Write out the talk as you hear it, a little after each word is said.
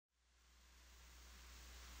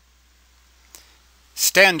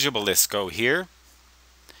Stangibelisco here.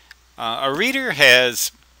 A reader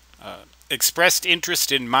has expressed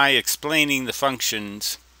interest in my explaining the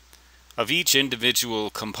functions of each individual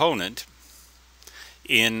component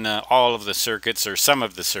in all of the circuits, or some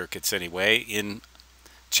of the circuits anyway, in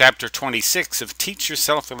Chapter 26 of Teach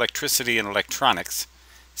Yourself Electricity and Electronics,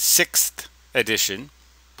 6th edition,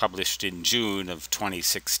 published in June of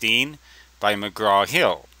 2016 by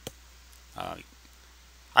McGraw-Hill.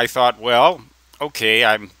 I thought, well, okay,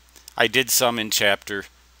 I did some in Chapter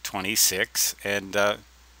 26, and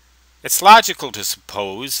it's logical to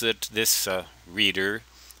suppose that this reader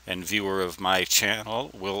and viewer of my channel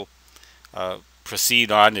will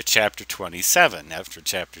proceed on to Chapter 27 after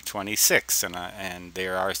Chapter 26, and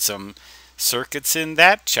there are some circuits in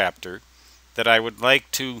that chapter that I would like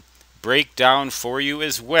to break down for you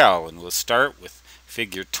as well, and we'll start with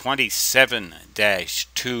Figure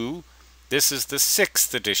 27-2. This is the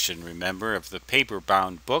 6th edition, remember, of the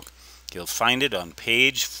paper-bound book. You'll find it on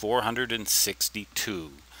page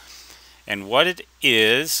 462. And what it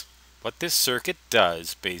is, what this circuit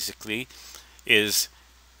does, basically, is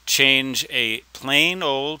change a plain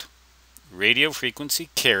old radio frequency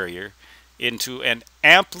carrier into an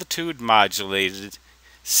amplitude modulated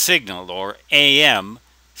signal, or AM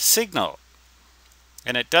signal.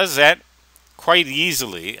 And it does that quite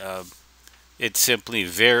easily. It simply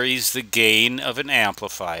varies the gain of an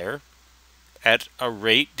amplifier at a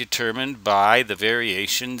rate determined by the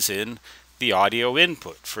variations in the audio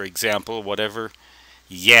input. For example, whatever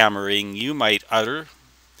yammering you might utter,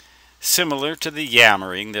 similar to the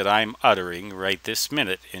yammering that I'm uttering right this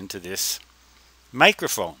minute into this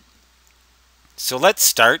microphone. So let's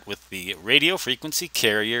start with the radio frequency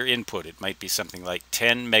carrier input. It might be something like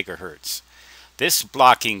 10 megahertz. This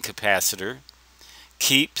blocking capacitor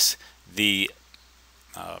keeps the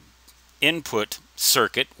input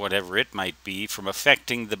circuit, whatever it might be, from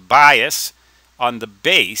affecting the bias on the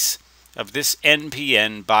base of this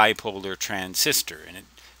NPN bipolar transistor. And it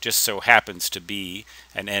just so happens to be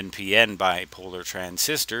an NPN bipolar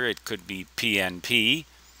transistor. It could be PNP,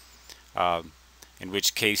 in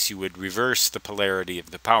which case you would reverse the polarity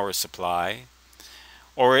of the power supply,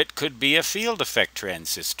 or it could be a field effect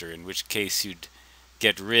transistor, in which case you'd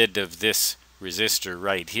get rid of this resistor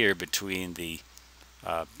right here between the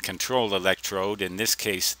control electrode, in this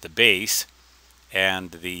case the base,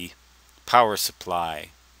 and the power supply.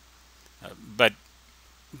 But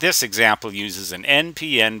this example uses an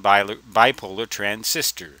NPN bipolar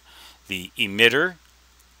transistor, the emitter,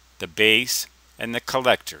 the base, and the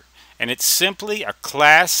collector. And it's simply a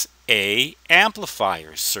Class A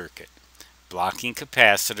amplifier circuit. Blocking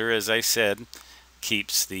capacitor, as I said,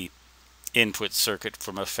 keeps the input circuit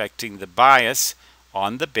from affecting the bias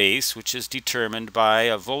on the base, which is determined by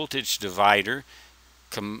a voltage divider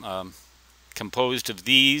composed of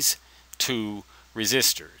these two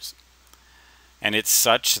resistors. And it's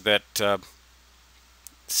such that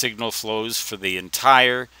signal flows for the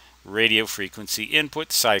entire radio frequency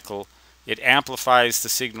input cycle. It amplifies the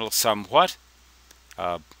signal somewhat.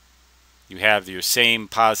 You have your same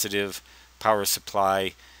positive power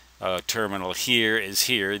supply terminal here as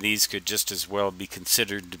here. These could just as well be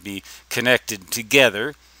considered to be connected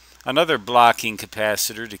together. Another blocking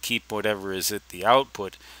capacitor to keep whatever is at the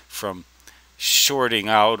output from shorting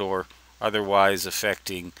out or otherwise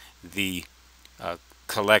affecting the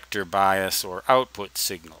collector bias or output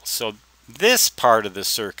signal. So this part of the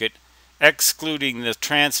circuit, excluding the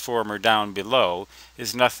transformer down below,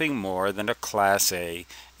 is nothing more than a Class A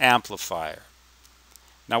amplifier.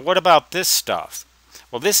 Now what about this stuff?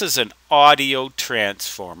 Well, this is an audio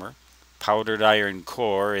transformer, powdered iron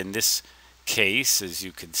core in this case, as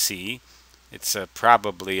you can see. It's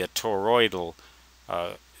probably a toroidal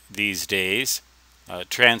these days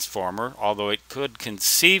transformer, although it could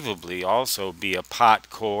conceivably also be a pot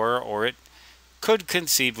core, or it could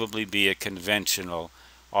conceivably be a conventional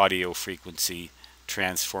audio frequency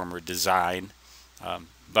transformer design.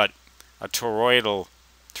 But a toroidal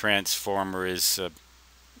transformer is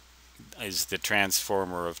the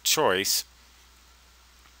transformer of choice.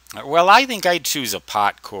 Well, I think I'd choose a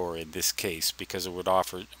pot core in this case because it would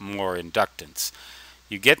offer more inductance.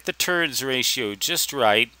 You get the turns ratio just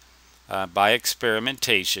right by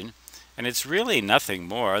experimentation, and it's really nothing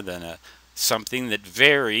more than something that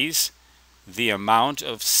varies the amount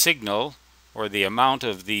of signal, or the amount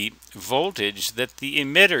of the voltage that the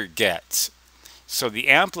emitter gets. So the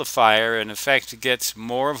amplifier in effect gets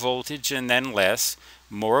more voltage and then less,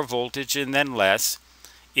 more voltage and then less,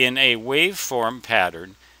 in a waveform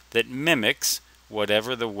pattern that mimics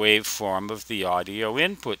whatever the waveform of the audio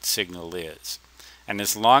input signal is. And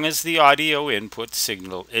as long as the audio input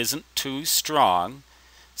signal isn't too strong,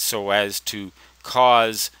 so as to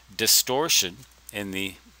cause distortion in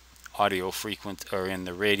the audio frequency or in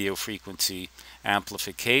the radio frequency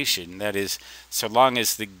amplification. That is, so long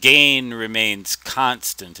as the gain remains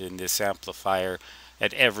constant in this amplifier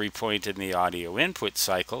at every point in the audio input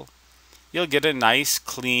cycle, you'll get a nice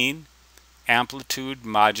clean amplitude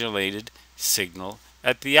modulated signal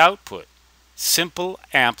at the output. Simple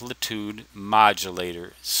amplitude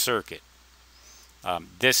modulator circuit.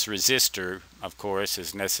 This resistor, of course,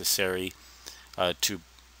 is necessary to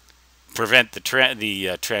prevent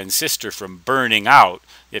the transistor from burning out.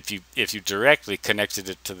 If you directly connected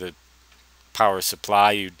it to the power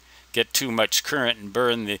supply, you'd get too much current and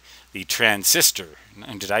burn the transistor.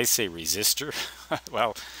 And did I say resistor?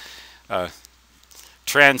 Well,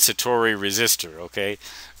 transitory resistor, okay?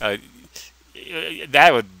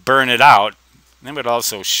 That would burn it out. That would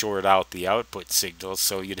also short out the output signal,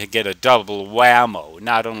 so you'd get a double whammo.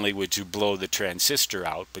 Not only would you blow the transistor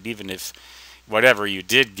out, but even if whatever you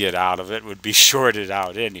did get out of it would be shorted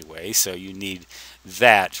out anyway, so you need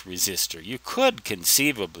that resistor. You could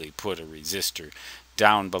conceivably put a resistor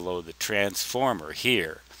down below the transformer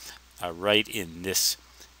here, right in this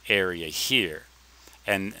area here,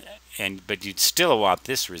 but you'd still want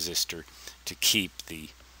this resistor to keep the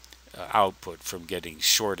output from getting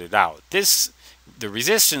shorted out. The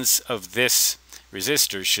resistance of this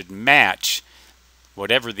resistor should match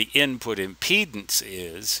whatever the input impedance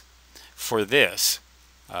is for this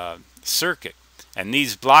circuit. And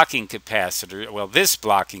these blocking capacitors, well, this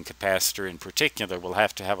blocking capacitor in particular will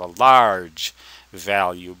have to have a large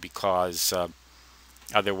value because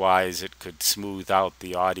otherwise it could smooth out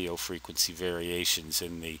the audio frequency variations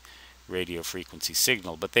in the radio frequency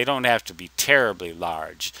signal, but they don't have to be terribly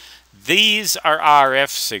large. These are RF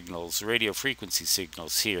signals, radio frequency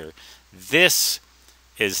signals here. This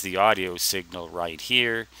is the audio signal right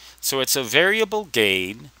here. So it's a variable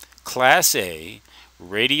gain, Class A,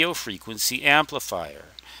 radio frequency amplifier.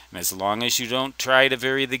 And as long as you don't try to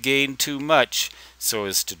vary the gain too much so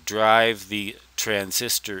as to drive the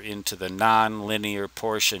transistor into the non-linear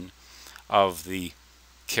portion of the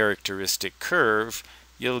characteristic curve,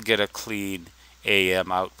 you'll get a clean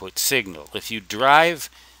AM output signal. If you drive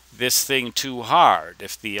this thing too hard,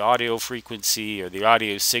 if the audio frequency or the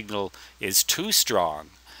audio signal is too strong,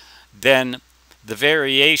 then the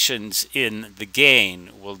variations in the gain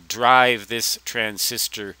will drive this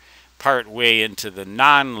transistor part way into the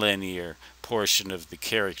nonlinear portion of the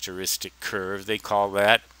characteristic curve. They call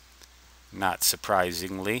that, not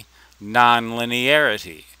surprisingly,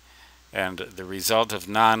 nonlinearity. And the result of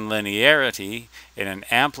nonlinearity in an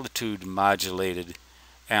amplitude modulated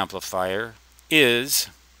amplifier is,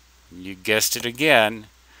 you guessed it again,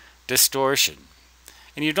 distortion.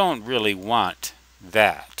 And you don't really want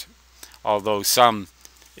that. Although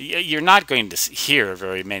you're not going to hear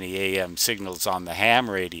very many AM signals on the ham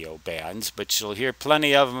radio bands, but you'll hear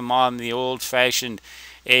plenty of them on the old-fashioned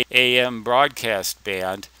AM broadcast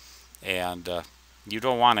band, and you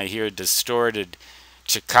don't want to hear distorted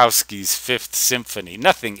Tchaikovsky's Fifth Symphony.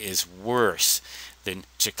 Nothing is worse than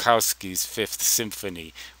Tchaikovsky's Fifth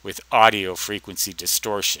Symphony with audio frequency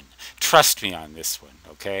distortion. Trust me on this one,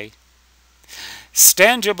 okay?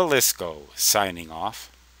 Stan Jabalisco signing off.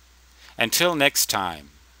 Until next time,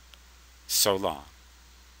 so long.